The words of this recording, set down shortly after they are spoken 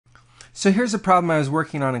So here's a problem I was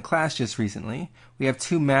working on in class just recently. We have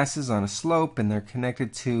two masses on a slope and they're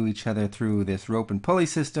connected to each other through this rope and pulley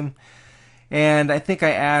system. And I think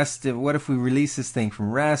I asked, what if we release this thing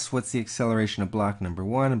from rest? What's the acceleration of block number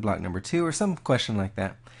 1 and block number 2? Or some question like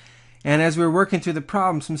that. And as we were working through the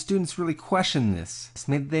problem, some students really questioned this.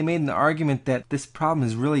 They made an argument that this problem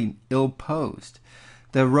is really ill-posed.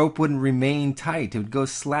 The rope wouldn't remain tight. It would go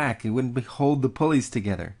slack. It wouldn't hold the pulleys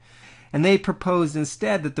together. And they proposed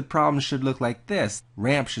instead that the problem should look like this.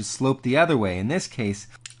 Ramp should slope the other way. In this case,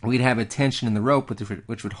 we'd have a tension in the rope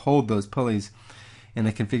which would hold those pulleys in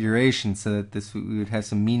the configuration so that we would have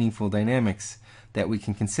some meaningful dynamics that we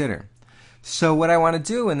can consider. So what I want to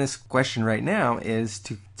do in this question right now is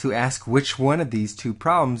to ask which one of these two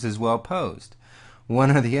problems is well posed.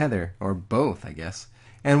 One or the other, or both, I guess.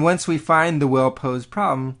 And once we find the well posed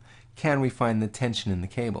problem, can we find the tension in the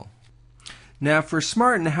cable? Now, if we're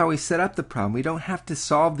smart in how we set up the problem, we don't have to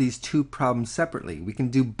solve these two problems separately. We can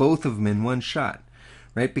do both of them in one shot,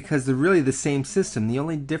 right? Because they're really the same system. The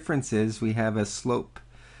only difference is we have a slope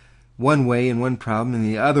one way in one problem and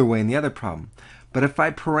the other way in the other problem. But if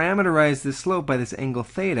I parameterize the slope by this angle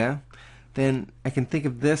theta, then I can think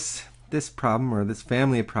of this problem, or this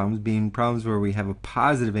family of problems, being problems where we have a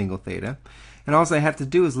positive angle theta. And all I have to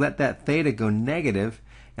do is let that theta go negative,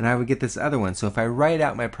 and I would get this other one. So if I write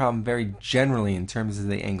out my problem very generally in terms of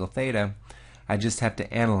the angle theta, I just have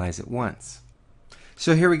to analyze it once.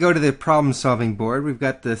 So here we go to the problem solving board. We've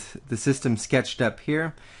got the system sketched up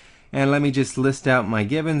here. And let me just list out my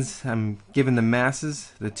givens. I'm given the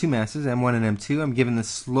masses, the two masses, M1 and M2. I'm given the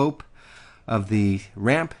slope of the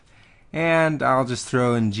ramp. And I'll just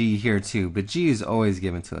throw in G here too. But G is always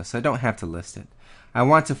given to us, so I don't have to list it. I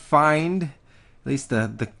want to find, at least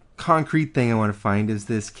the concrete thing I want to find is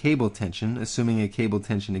this cable tension, assuming a cable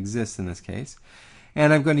tension exists in this case.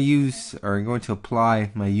 And I'm going to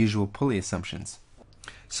apply my usual pulley assumptions.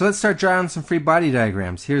 So let's start drawing some free body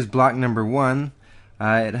diagrams. Here's block number 1.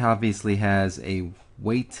 It obviously has a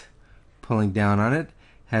weight pulling down on it,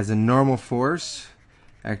 has a normal force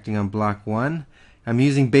acting on block 1. I'm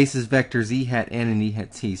using basis vectors E hat N and E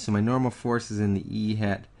hat T, so my normal force is in the E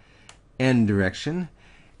hat N direction.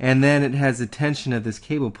 And then it has the tension of this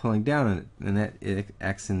cable pulling down on it, and that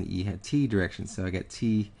acts in the E hat T direction. So I got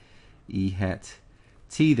T, E hat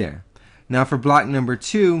T there. Now for block number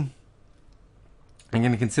 2, I'm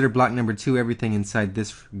going to consider block number 2 everything inside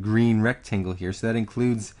this green rectangle here. So that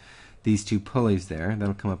includes these two pulleys there.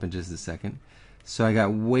 That'll come up in just a second. So I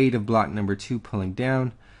got weight of block number 2 pulling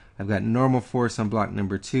down. I've got normal force on block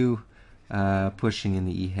number 2 pushing in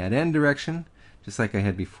the E hat N direction, just like I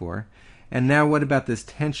had before. And now what about this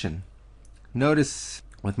tension? Notice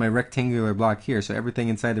with my rectangular block here, so everything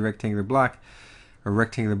inside the rectangular block or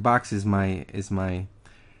rectangular box is my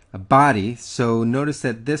body. So notice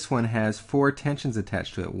that this one has 4 tensions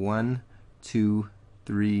attached to it. 1, 2,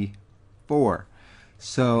 3, 4.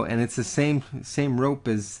 So, and it's the same rope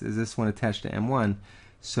as this one attached to M1.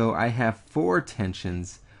 So I have 4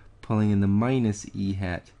 tensions pulling in the minus E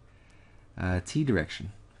hat T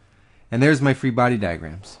direction. And there's my free body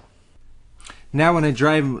diagrams. Now when I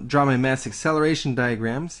draw my mass acceleration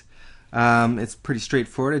diagrams, it's pretty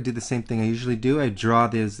straightforward. I do the same thing I usually do. I draw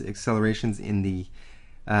these accelerations in the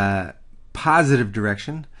positive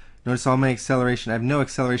direction. Notice all my acceleration, I have no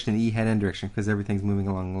acceleration in the E hat N direction because everything's moving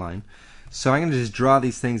along the line. So I'm going to just draw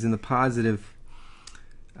these things in the positive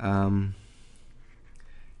M1,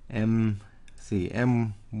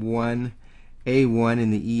 A1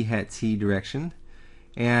 in the E hat T direction,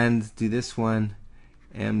 and do this one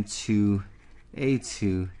M2,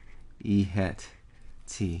 A2, E hat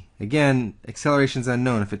T. Again, acceleration's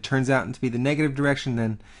unknown. If it turns out to be the negative direction,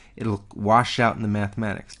 then it'll wash out in the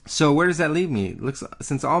mathematics. So where does that leave me? It looks,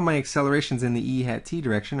 since all my acceleration's in the E hat T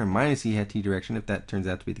direction, or minus E hat T direction, if that turns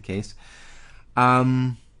out to be the case,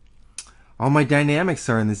 all my dynamics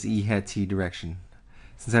are in this E hat T direction.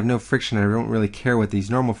 Since I have no friction, I don't really care what these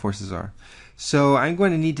normal forces are. So I'm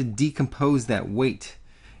going to need to decompose that weight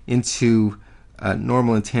into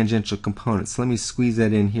normal and tangential components. So let me squeeze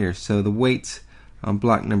that in here. So the weight on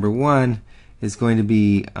block number 1 is going to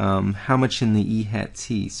be how much in the E hat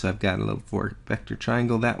T. So I've got a little vector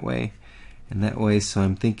triangle that way and that way. So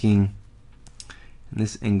I'm thinking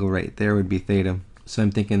this angle right there would be theta. So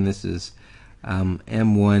I'm thinking this is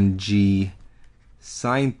M1G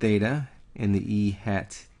sine theta in the E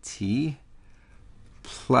hat T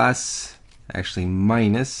plus, actually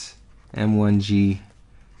minus M1G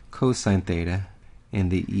cosine theta in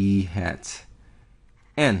the E hat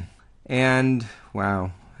N. And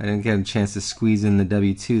wow, I didn't get a chance to squeeze in the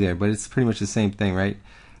W2 there, but it's pretty much the same thing, right?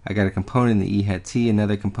 I got a component in the E hat T,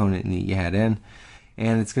 another component in the E hat N,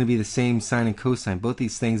 and it's going to be the same sine and cosine. Both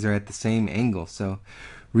these things are at the same angle, so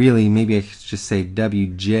really maybe I should just say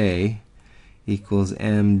Wj equals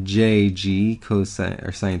mjg cosine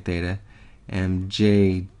or sine theta,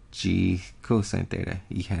 mjg cosine theta,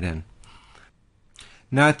 E hat n.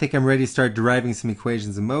 Now I think I'm ready to start deriving some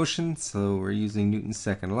equations of motion, so we're using Newton's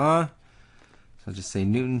second law. So I'll just say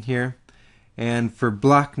Newton here. And for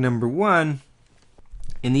block number 1,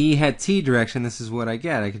 in the E hat t direction, this is what I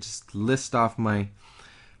get. I could just list off my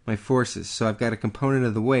forces. So I've got a component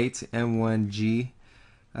of the weight, m1g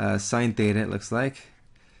sine theta, it looks like,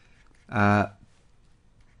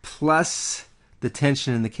 plus the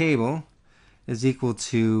tension in the cable is equal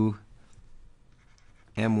to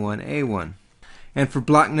m1a1. And for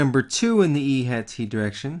block number 2 in the E hat t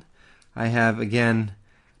direction, I have again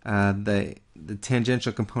the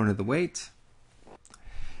tangential component of the weight.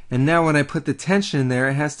 And now when I put the tension in there,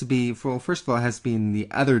 it has to be, well, first of all, it has to be in the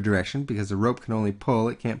other direction because the rope can only pull,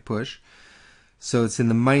 it can't push. So it's in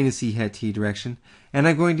the minus E hat t direction. And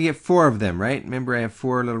I'm going to get 4 of them, right? Remember, I have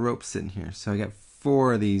 4 little ropes sitting here. So I got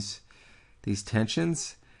 4 of these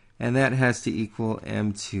tensions, and that has to equal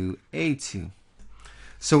m2a2.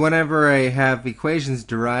 So whenever I have equations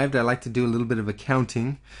derived, I like to do a little bit of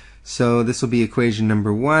accounting. So this will be equation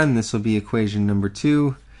number 1, this will be equation number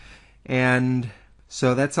 2, and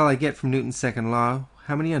so that's all I get from Newton's second law.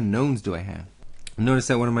 How many unknowns do I have? Notice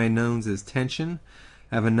that one of my unknowns is tension.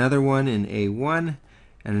 I have another one in A1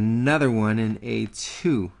 and another one in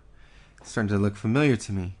A2. It's starting to look familiar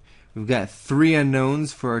to me. We've got 3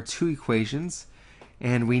 unknowns for our 2 equations,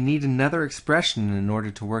 and we need another expression in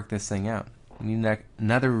order to work this thing out. We need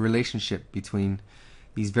another relationship between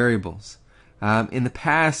these variables. In the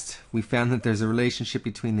past, we found that there's a relationship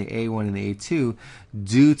between the A1 and the A2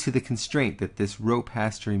 due to the constraint that this rope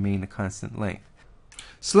has to remain a constant length.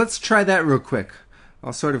 So let's try that real quick.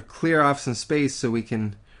 I'll sort of clear off some space so we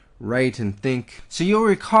can write and think. So you'll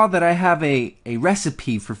recall that I have a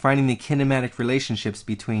recipe for finding the kinematic relationships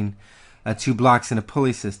between 2 blocks in a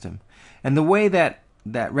pulley system. And the way that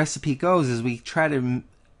recipe goes is we try to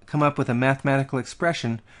come up with a mathematical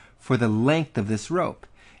expression for the length of this rope.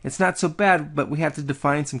 It's not so bad, but we have to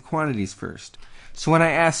define some quantities first. So when I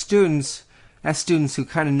ask students who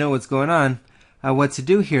kind of know what's going on, what to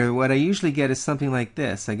do here, what I usually get is something like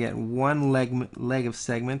this. I get one leg of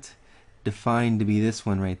segment defined to be this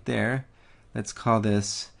one right there. Let's call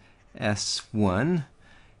this S1.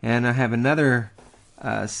 And I have another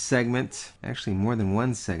segment, actually more than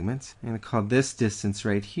one segment. I'm going to call this distance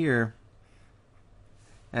right here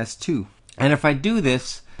S2. And if I do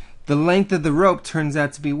this, the length of the rope turns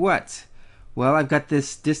out to be what? Well, I've got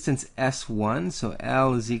this distance S1, so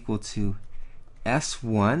L is equal to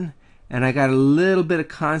S1, and I got a little bit of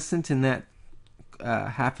constant in that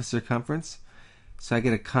half a circumference. So I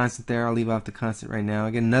get a constant there. I'll leave off the constant right now.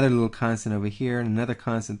 I get another little constant over here, and another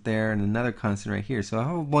constant there, and another constant right here. So a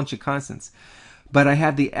whole bunch of constants. But I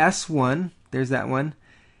have the S1, there's that one,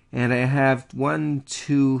 and I have 1,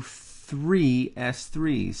 2, 3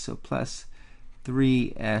 S3s, so plus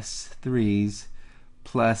 3 S3s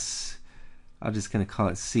plus, I'm just going to call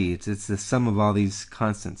it C. It's the sum of all these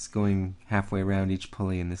constants going halfway around each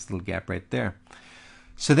pulley in this little gap right there.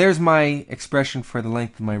 So there's my expression for the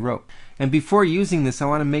length of my rope. And before using this, I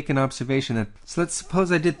want to make an observation. So let's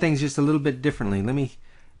suppose I did things just a little bit differently. Let me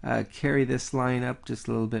carry this line up just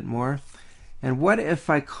a little bit more. And what if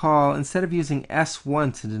I call, instead of using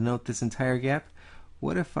S1 to denote this entire gap,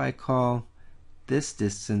 what if I call this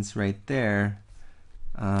distance right there,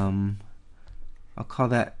 I'll call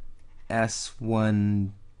that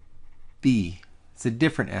S1B. It's a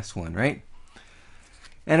different S1, right?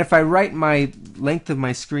 And if I write my length of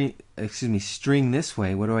my string this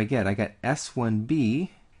way, what do I get? I got S1B,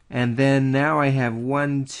 and then now I have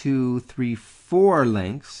 1, 2, 3, 4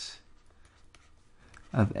 lengths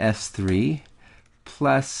of S3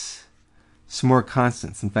 plus some more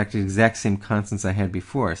constants. In fact, the exact same constants I had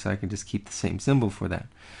before, so I can just keep the same symbol for that.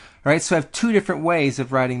 All right, so I have 2 different ways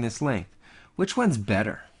of writing this length. Which one's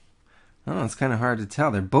better? Oh, it's kind of hard to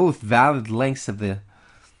tell. They're both valid lengths of the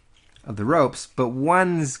ropes, but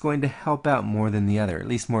one is going to help out more than the other, at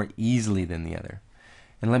least more easily than the other.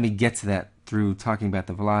 And let me get to that through talking about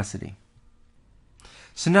the velocity.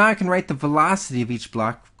 So now I can write the velocity of each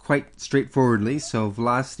block quite straightforwardly. So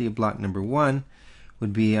velocity of block number 1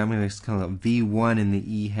 would be, I'm going to just call it V1 in the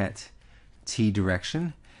E hat t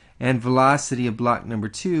direction. And velocity of block number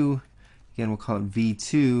 2, again we'll call it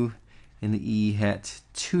V2 in the E hat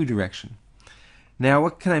 2 direction. Now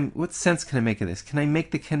what sense can I make of this? Can I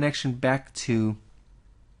make the connection back to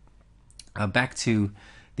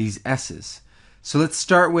these S's? So let's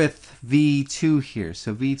start with V2 here.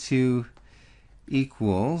 So V2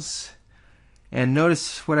 equals, and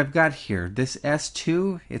notice what I've got here. This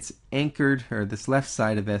S2, it's anchored, or this left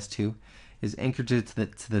side of S2 is anchored to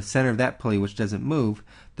the center of that pulley, which doesn't move.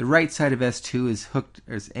 The right side of S2 is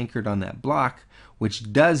is anchored on that block,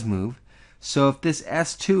 which does move. So if this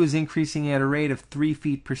S2 is increasing at a rate of 3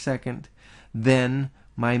 feet per second, then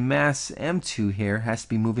my mass M2 here has to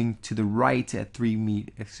be moving to the right at 3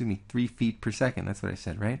 feet per second. That's what I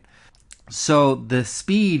said, right? So the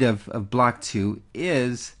speed of block 2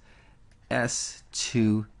 is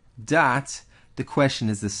S2 dot. The question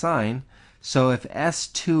is the sign. So if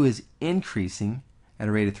S2 is increasing at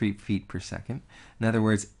a rate of 3 feet per second, in other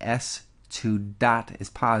words, S2 dot is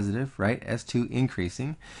positive, right? S2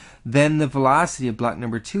 increasing, then the velocity of block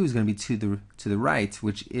number 2 is going to be to the right,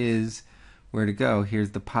 which is where to go.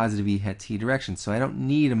 Here's the positive e hat t direction. So I don't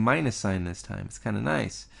need a minus sign this time. It's kind of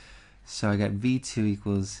nice. So I got V2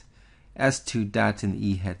 equals S2 dot in the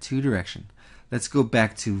e hat 2 direction. Let's go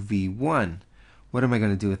back to V1. What am I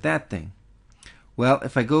going to do with that thing? Well,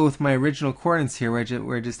 if I go with my original coordinates here,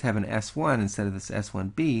 where I just have an S1 instead of this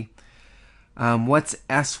S1b, what's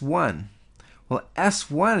S1? Well,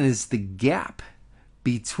 S1 is the gap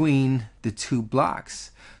between the two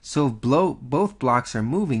blocks. So if both blocks are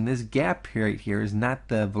moving, this gap right here is not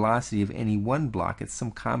the velocity of any one block. It's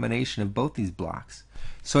some combination of both these blocks.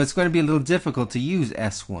 So it's going to be a little difficult to use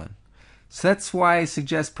S1. So that's why I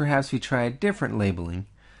suggest perhaps we try a different labeling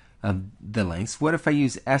of the lengths. What if I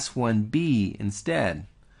use S1b instead?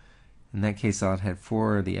 In that case, I'll have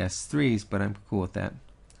 4 of the S3s, but I'm cool with that.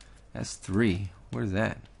 S3, where's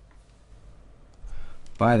that?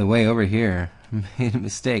 By the way, over here, I made a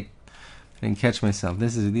mistake. I didn't catch myself.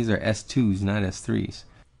 These are S2s, not S3s.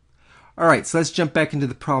 Alright, so let's jump back into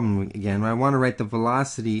the problem again. I want to write the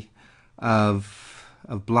velocity of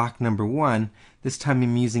block number 1. This time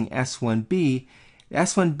I'm using S1b.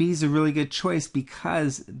 S1b is a really good choice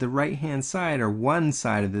because the right-hand side, or one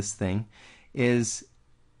side of this thing, is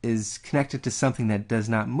connected to something that does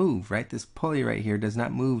not move, right? This pulley right here does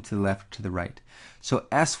not move to the left or to the right. So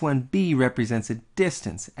S1b represents a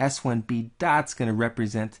distance. S1b dot's going to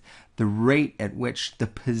represent the rate at which the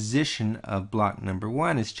position of block number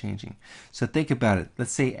 1 is changing. So think about it.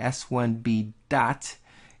 Let's say S1b dot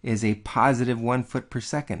is a positive 1 foot per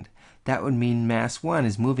second. That would mean mass 1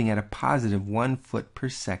 is moving at a positive 1 foot per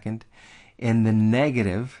second in the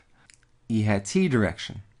negative e hat t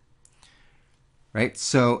direction. Right?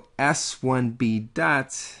 So S1b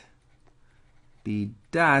dot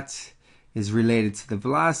is related to the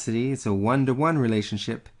velocity. It's a 1-to-1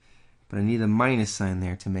 relationship, but I need a minus sign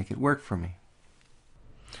there to make it work for me.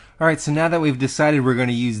 Alright, so now that we've decided we're going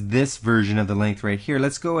to use this version of the length right here,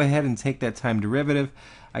 let's go ahead and take that time derivative.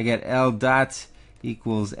 I get L dot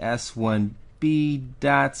equals S1b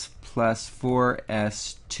dot plus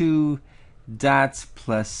 4S2 dot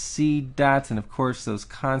plus C dot, and of course those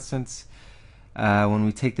constants, when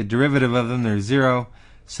we take the derivative of them, they're 0.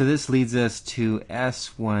 So this leads us to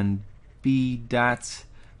S1b dot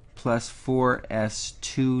plus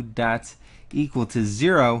 4S2 dot equal to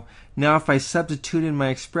 0. Now if I substitute in my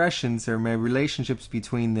expressions, or my relationships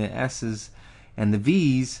between the S's and the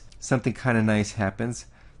V's, something kind of nice happens.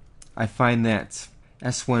 I find that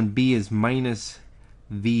S1b is minus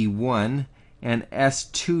V1, and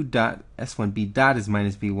S1b dot is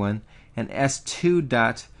minus V1, and S2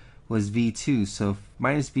 dot was V2. So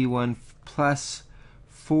minus V1 plus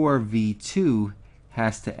 4V2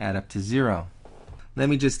 has to add up to 0. Let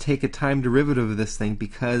me just take a time derivative of this thing,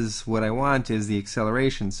 because what I want is the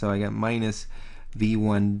acceleration. So I got minus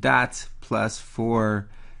V1 dot plus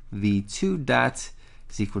 4V2 dot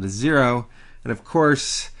is equal to 0. And of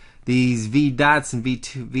course, these V dots and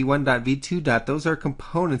V1 dot, V2 dot, those are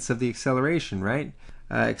components of the acceleration, right?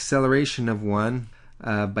 Acceleration of 1,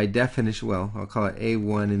 by definition, well, I'll call it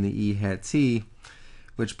A1 in the E hat T,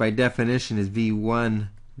 which by definition is V1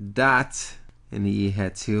 dot in the E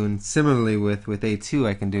hat 2. And similarly with A2,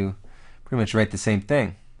 I can do pretty much write the same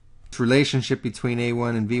thing. This relationship between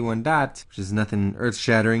A1 and V1 dot, which is nothing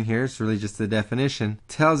earth-shattering here, it's really just the definition,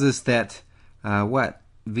 tells us that what?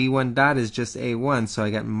 V1 dot is just A1, so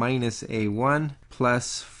I got minus A1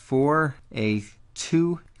 plus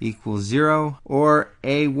 4A2 equals 0, or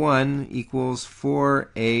A1 equals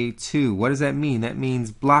 4A2. What does that mean? That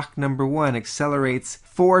means block number 1 accelerates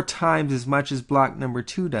 4 times as much as block number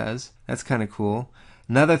 2 does. That's kind of cool.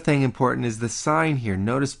 Another thing important is the sign here.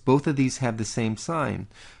 Notice both of these have the same sign.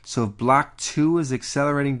 So if block 2 is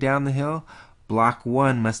accelerating down the hill, block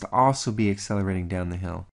 1 must also be accelerating down the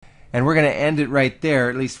hill. And we're going to end it right there,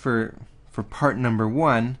 at least for part number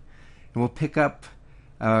 1. And we'll pick up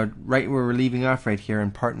right where we're leaving off right here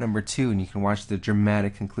in part number 2, and you can watch the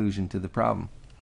dramatic conclusion to the problem.